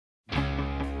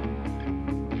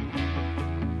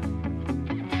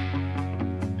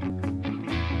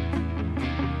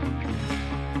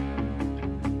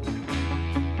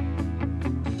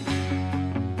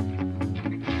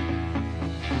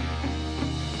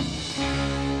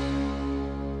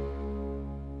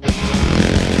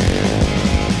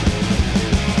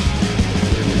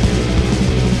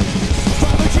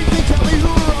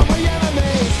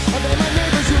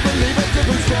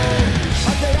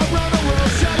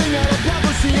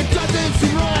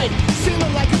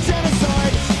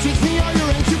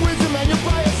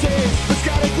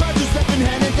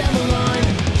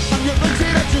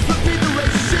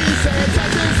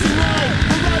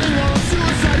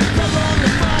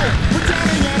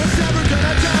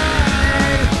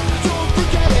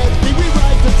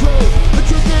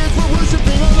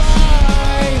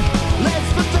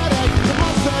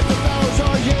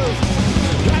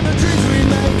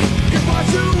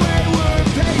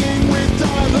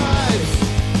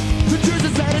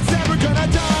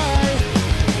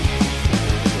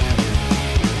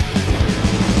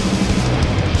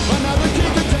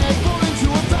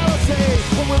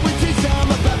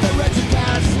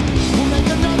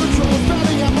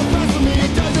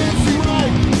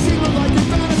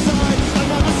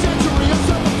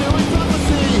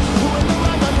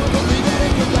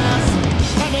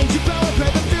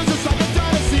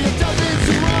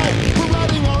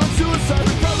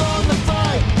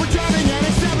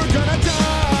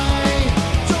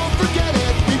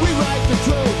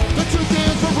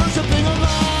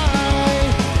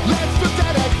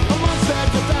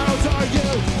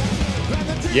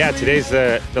Yeah, today's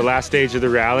the last stage of the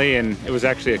rally, and it was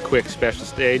actually a quick special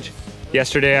stage.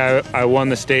 Yesterday I won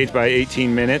the stage by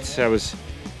 18 minutes.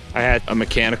 I had a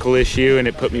mechanical issue and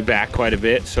it put me back quite a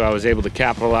bit, so I was able to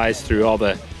capitalize through all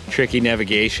the tricky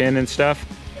navigation and stuff.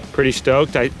 Pretty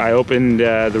stoked. I opened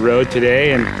the road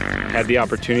today and had the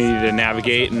opportunity to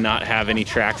navigate and not have any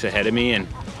tracks ahead of me, and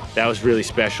that was really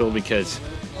special because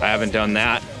I haven't done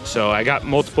that. So I got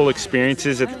multiple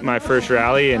experiences at my first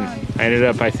rally, and I ended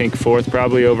up, I think, 4th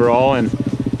probably overall, and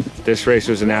this race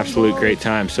was an absolute great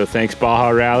time. So thanks Baja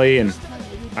Rally, and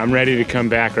I'm ready to come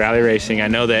back rally racing. I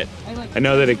know that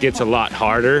it gets a lot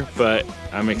harder, but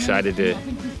I'm excited to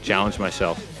challenge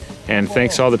myself. And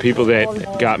thanks to all the people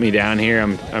that got me down here.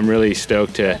 I'm really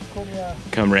stoked to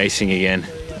come racing again.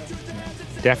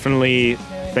 Definitely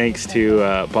thanks to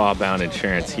Baja Bound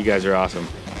Insurance. You guys are awesome.